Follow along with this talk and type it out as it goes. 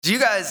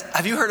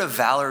Have you heard of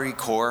Valerie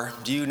Kaur?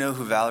 Do you know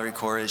who Valerie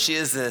Kaur is? She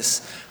is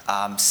this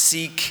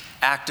Sikh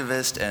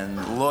activist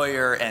and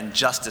lawyer and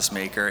justice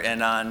maker.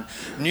 And on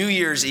New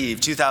Year's Eve,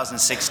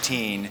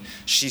 2016,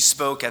 she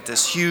spoke at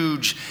this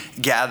huge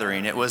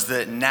gathering. It was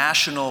the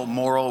National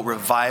Moral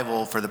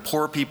Revival for the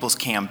Poor People's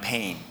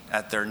Campaign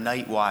at their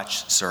night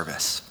watch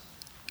service.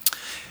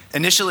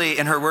 Initially,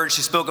 in her words,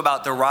 she spoke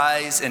about the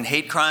rise in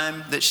hate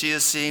crime that she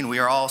is seeing, we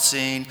are all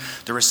seeing,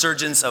 the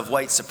resurgence of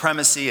white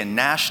supremacy and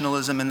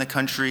nationalism in the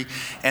country,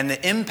 and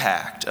the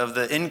impact of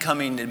the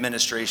incoming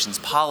administration's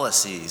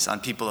policies on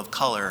people of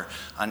color,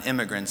 on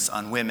immigrants,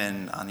 on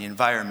women, on the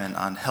environment,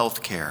 on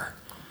healthcare.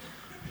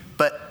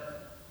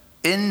 But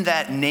in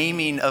that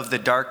naming of the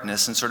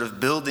darkness and sort of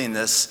building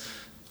this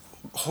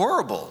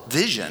horrible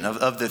vision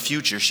of the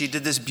future, she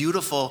did this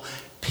beautiful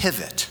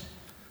pivot.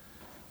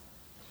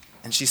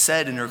 And she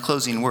said in her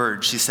closing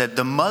words, she said,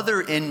 "The mother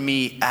in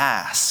me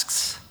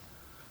asks,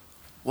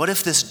 what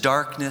if this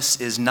darkness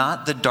is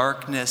not the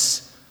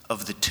darkness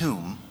of the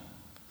tomb,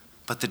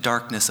 but the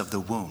darkness of the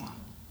womb?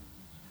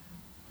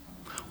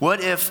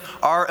 What if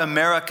our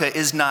America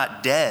is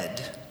not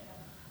dead,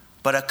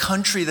 but a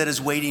country that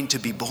is waiting to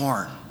be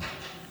born?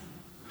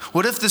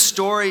 What if the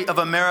story of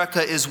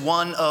America is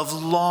one of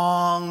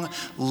long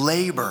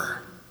labor?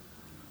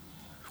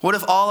 What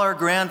if all our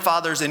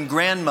grandfathers and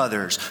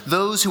grandmothers,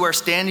 those who are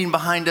standing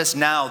behind us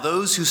now,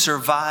 those who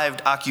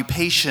survived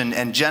occupation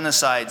and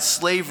genocide,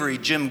 slavery,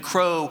 Jim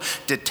Crow,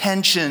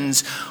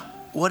 detentions,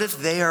 what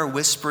if they are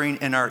whispering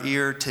in our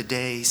ear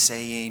today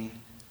saying,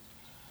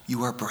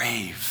 'You are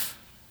brave'?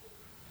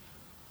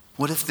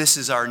 What if this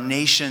is our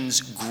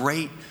nation's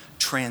great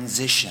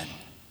transition?"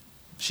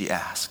 she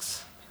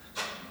asks.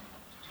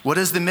 What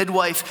does the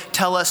midwife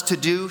tell us to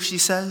do, she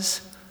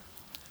says?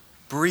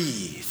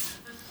 Breathe.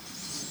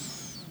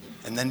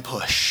 And then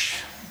push.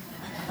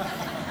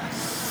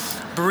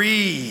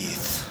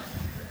 Breathe.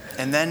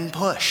 And then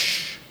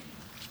push.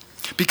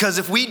 Because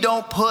if we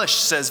don't push,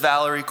 says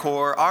Valerie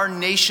Kaur, our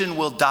nation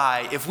will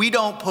die. If we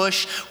don't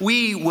push,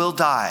 we will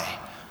die.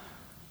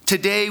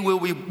 Today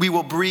we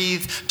will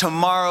breathe.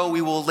 Tomorrow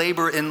we will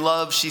labor in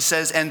love, she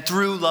says. And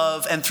through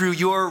love and through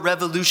your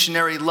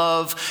revolutionary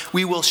love,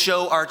 we will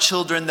show our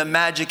children the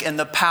magic and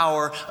the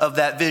power of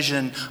that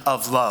vision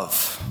of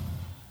love.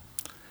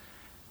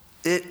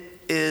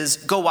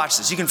 Go watch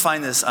this. You can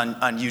find this on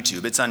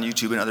YouTube. It's on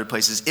YouTube and other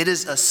places. It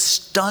is a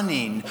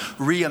stunning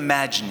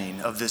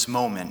reimagining of this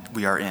moment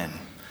we are in,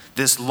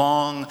 this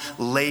long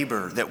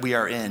labor that we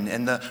are in,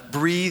 and the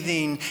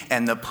breathing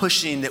and the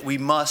pushing that we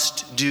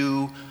must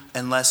do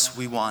unless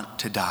we want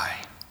to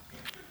die.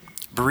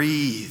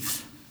 Breathe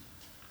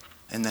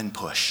and then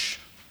push.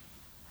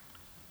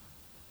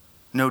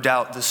 No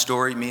doubt the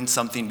story means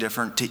something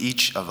different to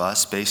each of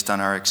us based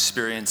on our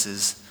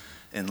experiences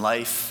in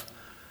life.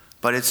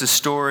 But it's a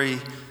story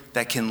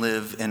that can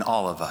live in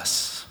all of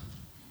us.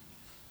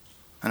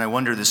 And I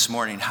wonder this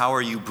morning, how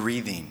are you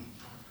breathing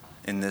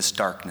in this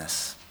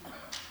darkness?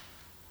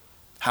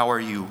 How are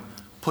you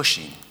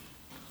pushing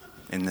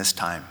in this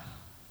time?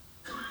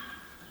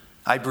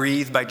 I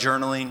breathe by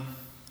journaling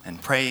and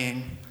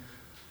praying.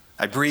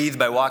 I breathe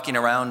by walking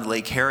around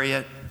Lake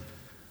Harriet.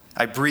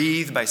 I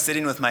breathe by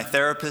sitting with my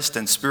therapist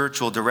and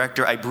spiritual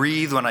director. I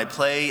breathe when I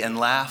play and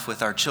laugh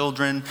with our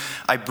children.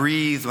 I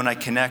breathe when I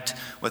connect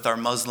with our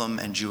Muslim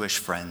and Jewish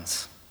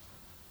friends.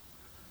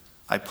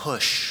 I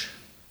push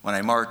when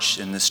I march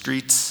in the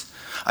streets.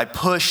 I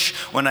push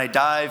when I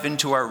dive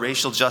into our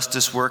racial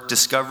justice work,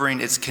 discovering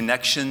its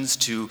connections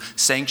to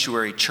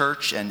sanctuary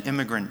church and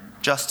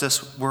immigrant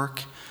justice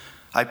work.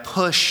 I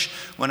push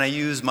when I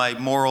use my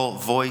moral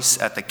voice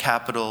at the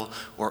Capitol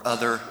or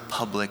other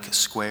public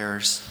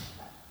squares.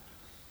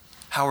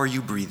 How are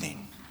you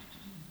breathing?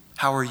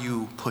 How are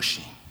you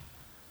pushing?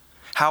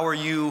 How are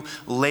you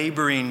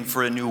laboring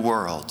for a new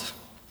world?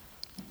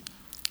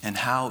 And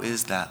how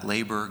is that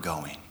labor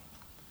going?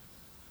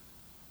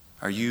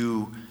 Are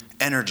you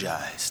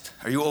energized?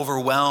 Are you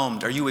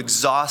overwhelmed? Are you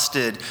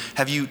exhausted?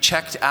 Have you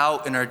checked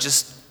out and are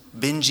just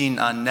binging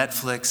on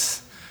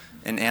Netflix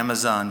and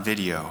Amazon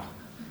Video?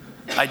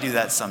 I do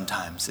that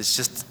sometimes.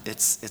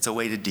 It's a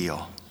way to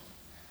deal.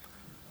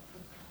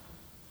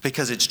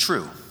 Because it's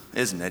true,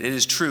 isn't it? It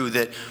is true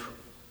that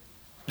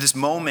this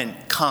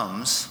moment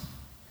comes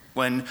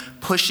when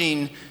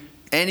pushing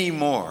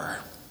anymore,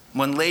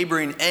 when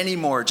laboring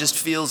anymore just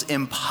feels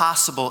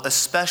impossible,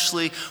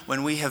 especially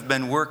when we have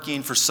been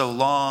working for so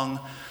long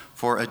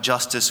for a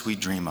justice we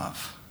dream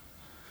of.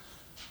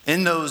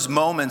 In those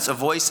moments, a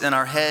voice in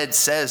our head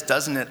says,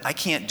 doesn't it, I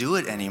can't do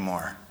it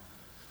anymore.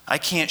 I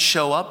can't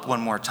show up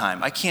one more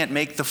time. I can't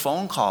make the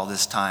phone call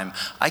this time.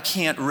 I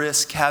can't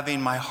risk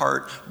having my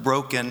heart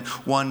broken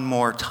one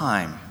more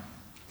time.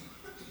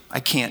 I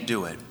can't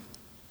do it.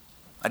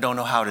 I don't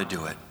know how to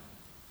do it.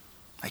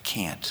 I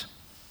can't.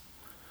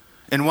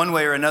 In one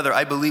way or another,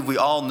 I believe we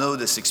all know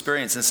this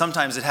experience, and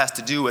sometimes it has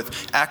to do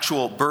with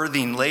actual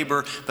birthing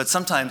labor, but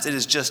sometimes it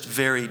is just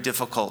very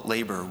difficult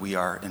labor we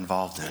are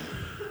involved in.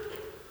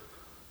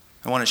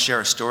 I want to share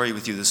a story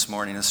with you this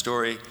morning, a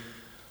story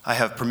I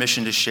have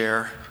permission to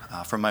share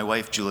from my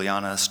wife,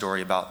 Juliana, a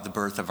story about the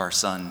birth of our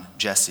son,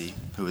 Jesse,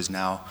 who is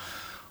now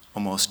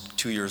almost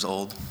 2 years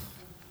old.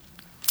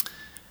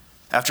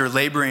 After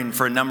laboring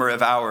for a number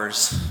of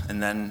hours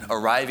and then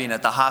arriving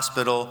at the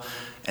hospital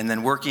and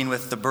then working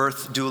with the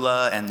birth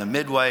doula and the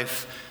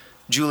midwife,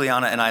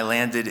 Juliana and I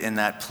landed in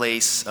that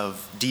place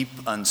of deep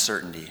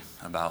uncertainty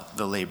about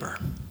the labor.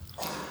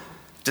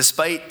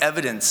 Despite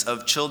evidence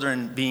of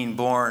children being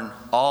born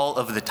all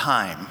of the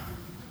time,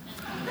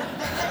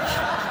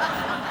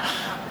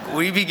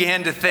 we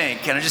began to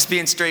think, and I'm just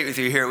being straight with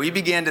you here, we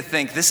began to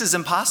think this is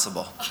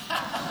impossible.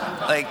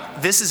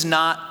 Like, this is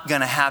not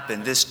gonna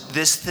happen.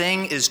 This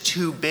thing is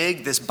too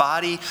big, this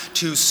body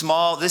too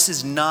small. This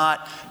is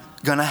not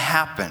gonna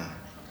happen.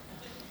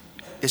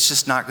 It's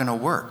just not gonna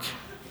work.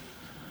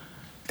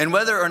 And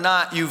whether or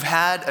not you've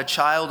had a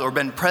child or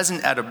been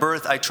present at a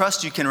birth, I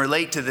trust you can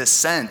relate to this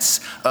sense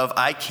of,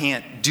 I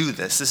can't do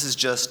this. This is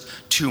just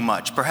too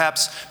much.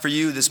 Perhaps for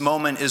you, this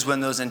moment is when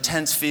those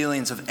intense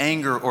feelings of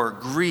anger or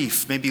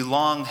grief, maybe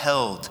long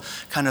held,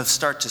 kind of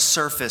start to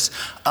surface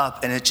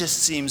up, and it just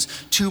seems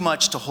too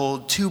much to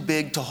hold, too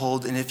big to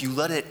hold, and if you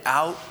let it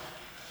out,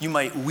 you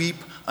might weep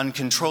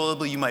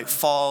uncontrollably. You might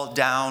fall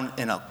down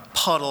in a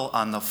puddle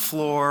on the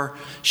floor,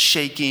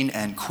 shaking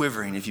and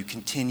quivering if you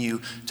continue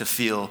to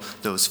feel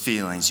those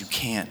feelings. You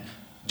can't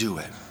do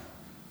it.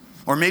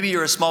 Or maybe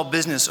you're a small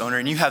business owner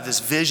and you have this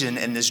vision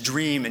and this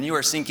dream and you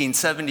are sinking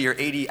 70 or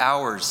 80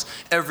 hours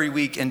every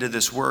week into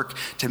this work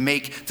to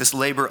make this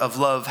labor of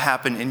love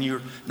happen, and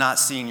you're not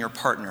seeing your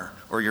partner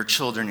or your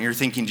children, and you're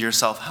thinking to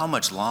yourself, how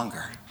much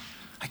longer?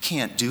 I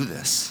can't do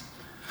this.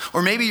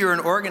 Or maybe you're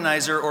an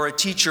organizer or a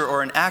teacher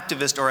or an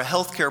activist or a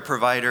healthcare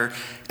provider,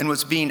 and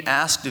what's being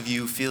asked of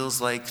you feels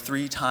like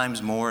 3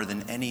 times more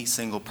than any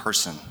single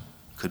person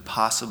could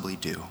possibly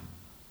do.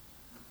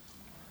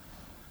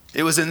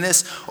 It was in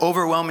this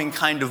overwhelming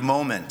kind of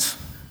moment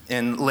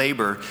in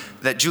labor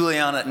that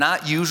Juliana,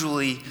 not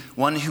usually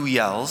one who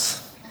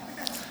yells,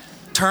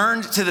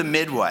 turned to the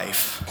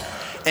midwife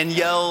and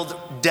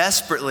yelled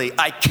desperately,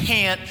 I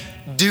can't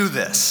do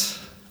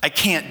this. I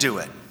can't do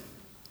it.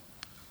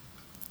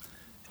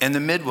 And the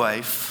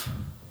midwife,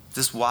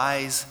 this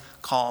wise,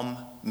 calm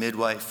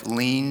midwife,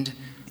 leaned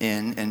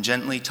in and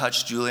gently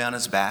touched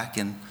Juliana's back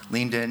and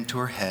leaned into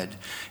her head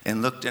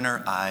and looked in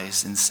her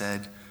eyes and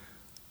said,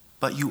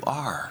 but you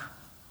are.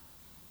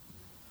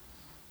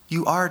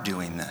 You are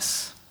doing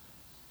this.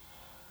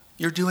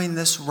 You're doing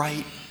this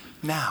right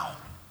now.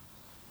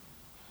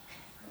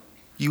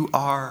 You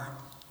are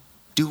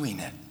doing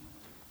it.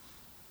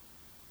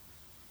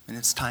 And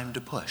it's time to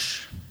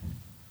push.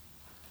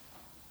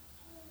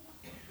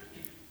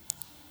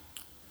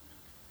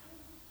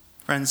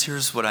 Friends,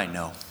 here's what I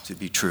know to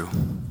be true.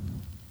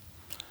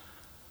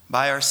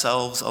 By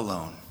ourselves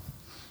alone,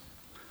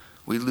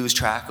 we lose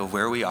track of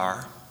where we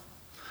are,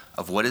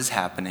 of what is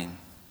happening,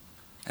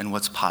 and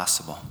what's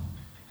possible.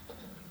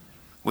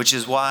 Which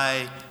is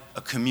why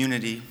a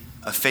community,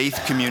 a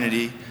faith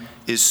community,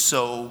 is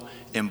so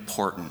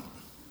important.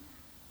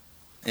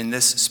 In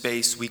this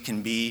space, we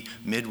can be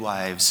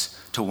midwives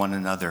to one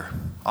another,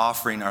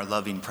 offering our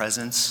loving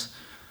presence,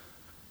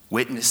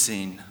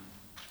 witnessing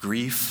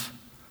grief,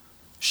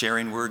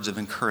 sharing words of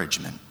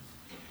encouragement.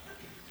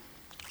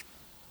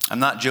 I'm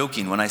not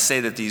joking when I say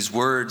that these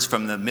words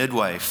from the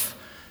midwife,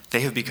 they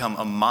have become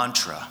a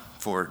mantra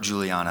for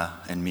Juliana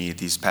and me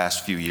these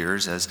past few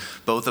years as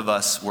both of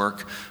us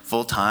work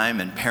full-time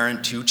and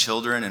parent 2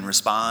 children and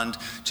respond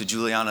to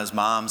Juliana's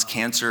mom's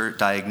cancer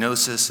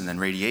diagnosis and then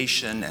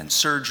radiation and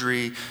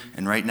surgery.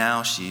 And right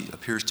now she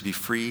appears to be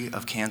free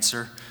of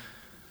cancer.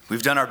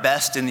 We've done our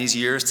best in these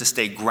years to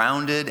stay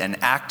grounded and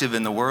active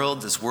in the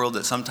world, this world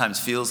that sometimes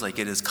feels like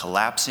it is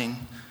collapsing.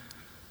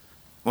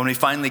 When we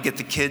finally get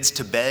the kids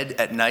to bed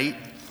at night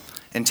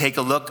and take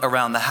a look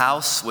around the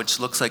house, which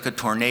looks like a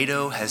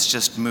tornado has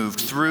just moved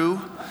through,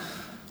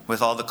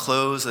 with all the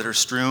clothes that are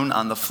strewn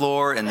on the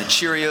floor and the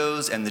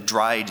Cheerios and the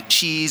dried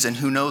cheese and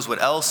who knows what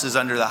else is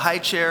under the high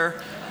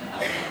chair.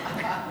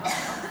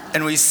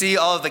 And we see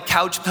all of the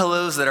couch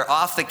pillows that are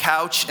off the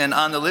couch and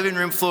on the living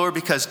room floor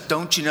because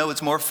don't you know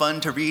it's more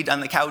fun to read on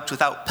the couch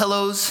without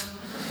pillows?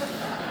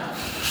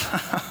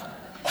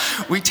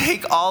 We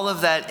take all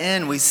of that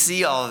in. We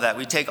see all of that.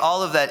 We take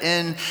all of that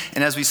in,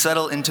 and as we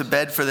settle into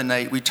bed for the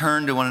night, we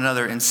turn to one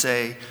another and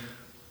say,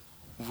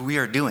 we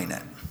are doing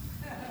it,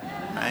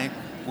 right?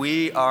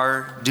 We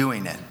are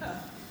doing it.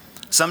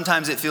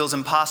 Sometimes it feels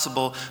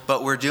impossible,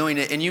 but we're doing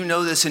it. And you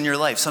know this in your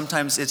life.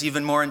 Sometimes it's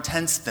even more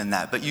intense than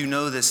that, but you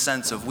know this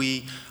sense of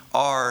we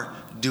are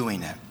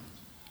doing it.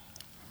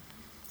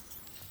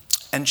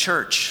 And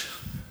church,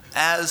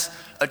 as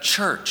a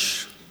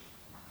church,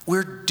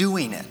 we're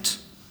doing it.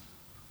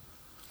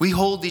 We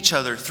hold each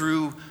other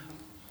through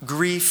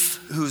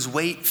grief whose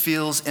weight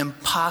feels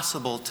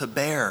impossible to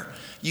bear.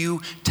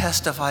 You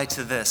testify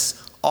to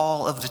this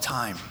all of the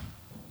time.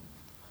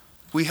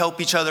 We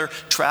help each other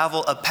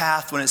travel a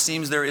path when it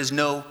seems there is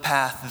no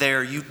path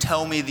there. You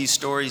tell me these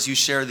stories, you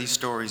share these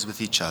stories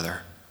with each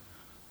other.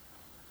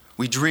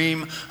 We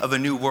dream of a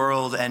new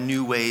world and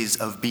new ways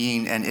of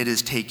being, and it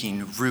is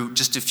taking root.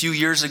 Just a few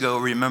years ago,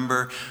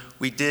 remember,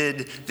 we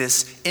did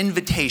this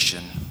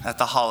invitation at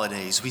the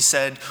holidays. We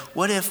said,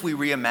 what if we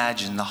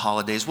reimagined the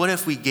holidays? What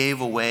if we gave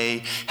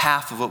away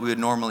half of what we would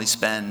normally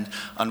spend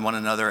on one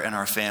another and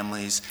our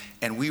families?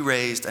 And we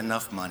raised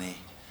enough money.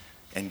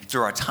 And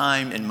through our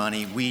time and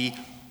money, we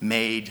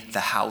made the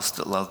house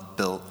that love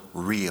built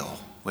real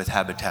with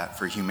Habitat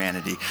for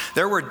Humanity.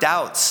 There were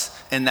doubts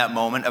in that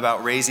moment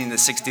about raising the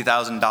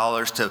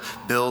 $60,000 to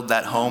build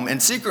that home.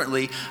 And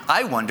secretly,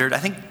 I wondered, I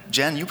think,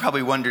 Jen, you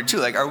probably wondered too,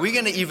 like, are we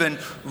going to even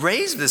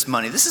raise this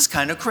money? This is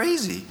kind of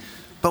crazy.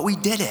 But we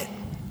did it.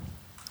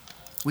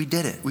 We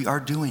did it. We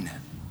are doing it.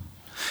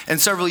 And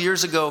several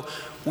years ago,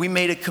 we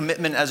made a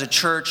commitment as a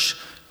church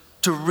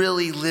to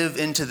really live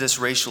into this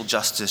racial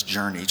justice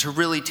journey, to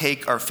really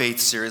take our faith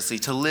seriously,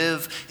 to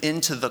live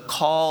into the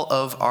call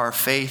of our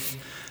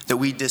faith, that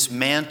we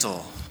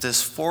dismantle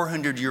this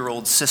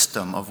 400-year-old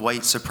system of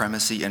white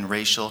supremacy and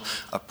racial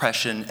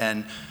oppression.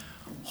 And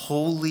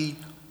holy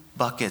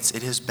buckets,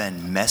 it has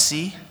been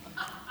messy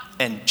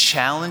and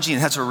challenging.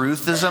 That's a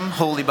Ruthism,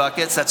 holy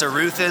buckets, that's a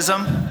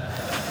Ruthism.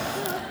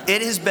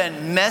 It has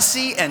been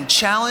messy and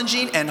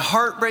challenging and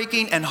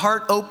heartbreaking and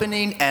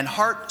heart-opening and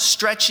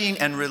heart-stretching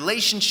and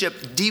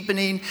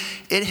relationship-deepening.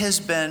 It has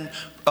been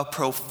a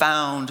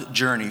profound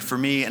journey for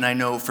me, and I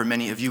know for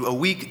many of you. A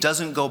week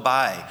doesn't go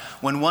by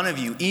when one of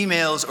you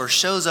emails or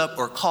shows up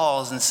or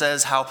calls and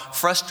says how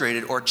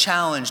frustrated or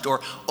challenged or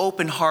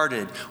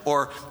open-hearted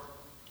or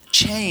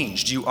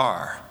changed you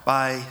are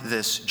by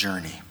this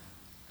journey.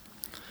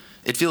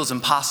 It feels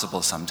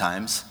impossible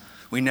sometimes.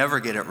 We never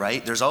get it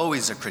right. There's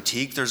always a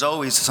critique. There's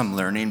always some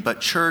learning. But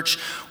church,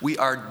 we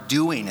are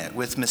doing it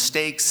with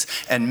mistakes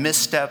and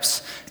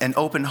missteps and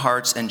open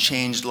hearts and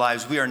changed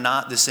lives. We are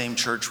not the same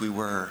church we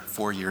were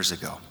 4 years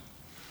ago.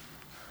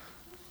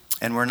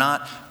 And we're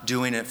not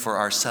doing it for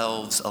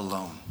ourselves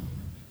alone.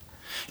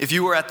 If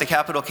you were at the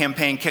Capital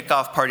Campaign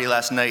kickoff party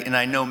last night, and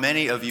I know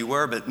many of you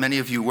were, but many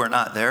of you were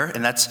not there,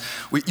 and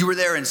you were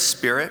there in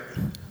spirit.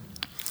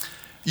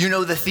 You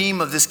know, the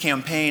theme of this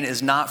campaign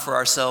is not for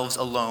ourselves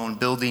alone,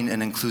 building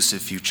an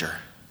inclusive future.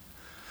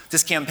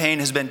 This campaign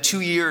has been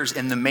 2 years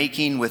in the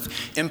making with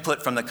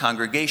input from the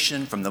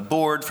congregation, from the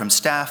board, from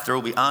staff. There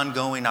will be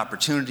ongoing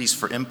opportunities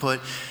for input.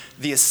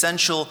 The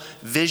essential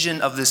vision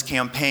of this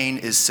campaign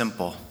is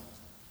simple.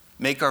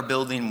 Make our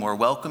building more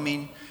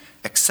welcoming,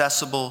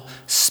 accessible,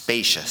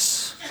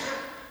 spacious.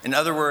 In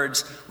other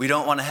words, we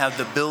don't want to have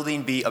the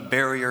building be a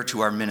barrier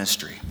to our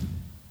ministry.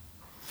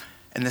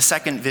 And the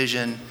second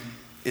vision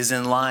is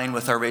in line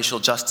with our racial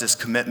justice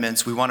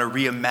commitments. We want to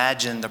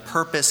reimagine the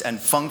purpose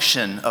and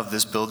function of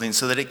this building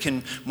so that it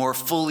can more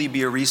fully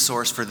be a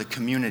resource for the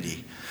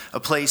community, a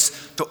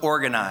place to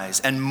organize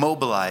and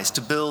mobilize,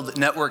 to build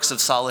networks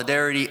of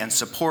solidarity and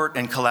support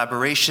and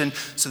collaboration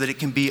so that it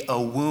can be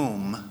a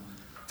womb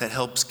that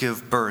helps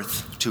give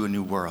birth to a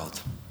new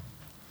world.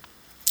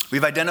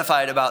 We've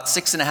identified about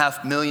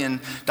 $6.5 million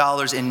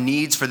in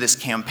needs for this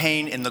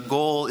campaign, and the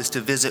goal is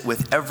to visit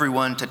with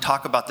everyone to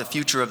talk about the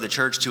future of the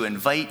church, to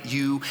invite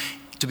you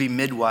to be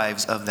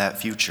midwives of that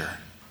future.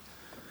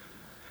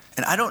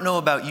 And I don't know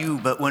about you,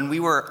 but when we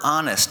were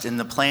honest in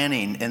the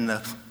planning, in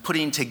the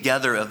putting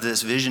together of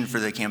this vision for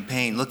the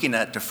campaign, looking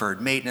at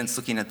deferred maintenance,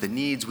 looking at the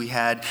needs we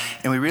had,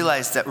 and we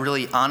realized that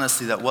really,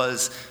 honestly, that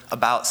was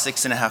about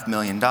 $6.5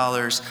 million,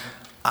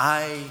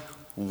 I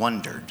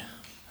wondered,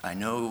 I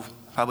know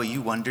probably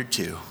you wondered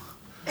too.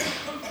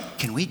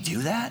 Can we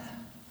do that?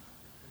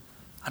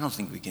 I don't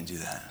think we can do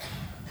that.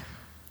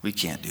 We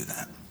can't do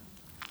that.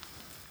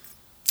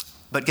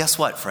 But guess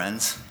what,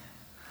 friends?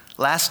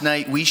 Last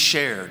night we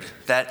shared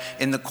that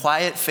in the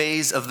quiet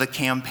phase of the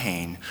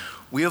campaign,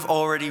 we have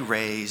already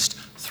raised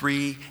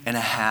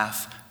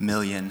 $3.5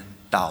 million.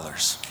 All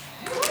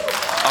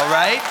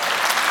right?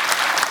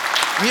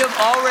 We have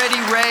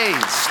already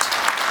raised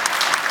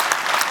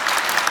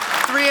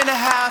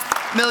 $3.5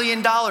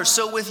 million.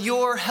 So with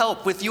your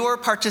help, with your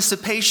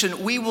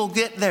participation, we will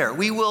get there.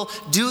 We will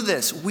do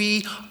this.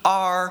 We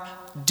are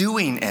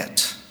doing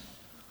it.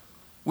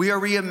 We are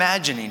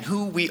reimagining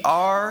who we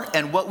are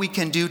and what we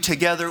can do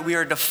together. We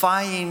are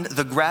defying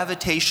the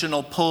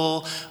gravitational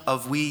pull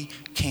of we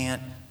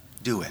can't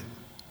do it.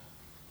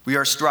 We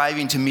are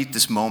striving to meet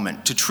this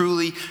moment, to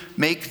truly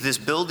make this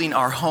building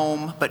our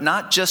home, but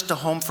not just a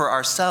home for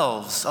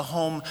ourselves, a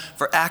home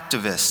for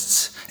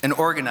activists and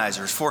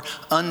organizers, for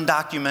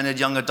undocumented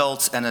young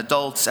adults and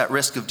adults at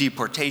risk of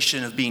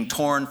deportation, of being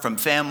torn from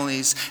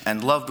families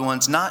and loved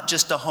ones, not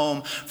just a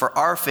home for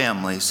our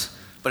families,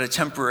 but a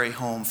temporary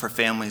home for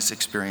families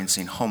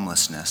experiencing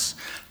homelessness,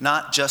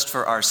 not just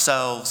for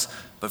ourselves,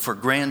 but for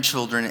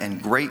grandchildren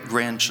and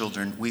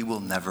great-grandchildren we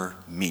will never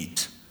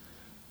meet.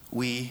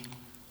 We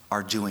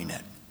are doing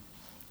it.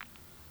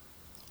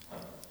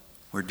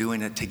 We're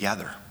doing it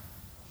together.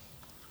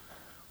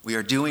 We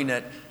are doing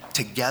it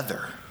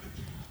together.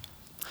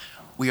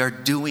 We are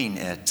doing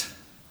it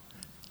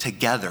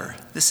together.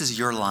 This is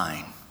your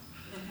line.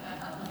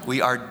 We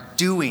are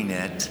doing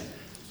it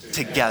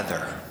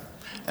together.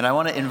 And I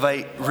want to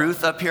invite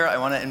Ruth up here. I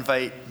want to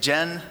invite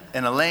Jen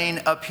and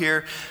Elaine up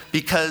here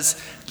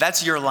because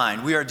that's your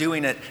line. We are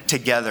doing it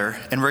together.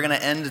 And we're going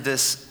to end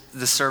this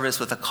service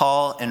with a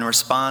call and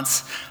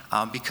response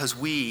because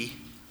we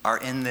are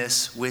in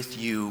this with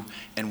you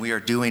and we are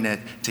doing it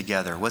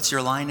together. What's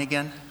your line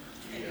again?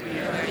 We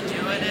are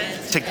doing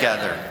it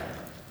together.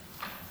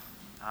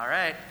 All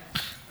right.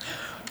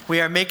 We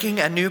are making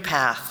a new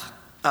path,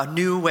 a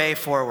new way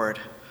forward.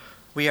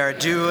 We are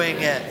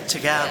doing it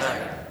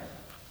together.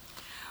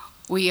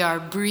 We are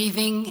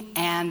breathing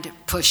and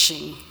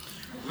pushing.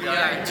 We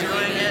are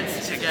doing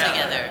it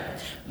together.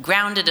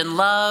 Grounded in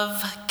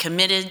love,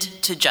 committed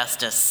to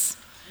justice.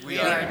 We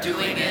are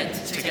doing it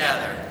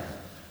together.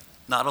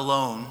 Not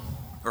alone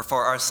or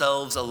for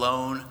ourselves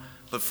alone,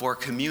 but for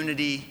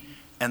community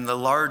and the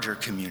larger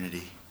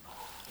community.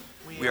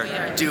 We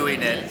are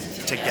doing it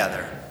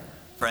together.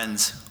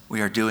 Friends,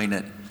 we are doing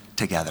it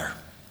together.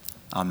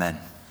 Amen.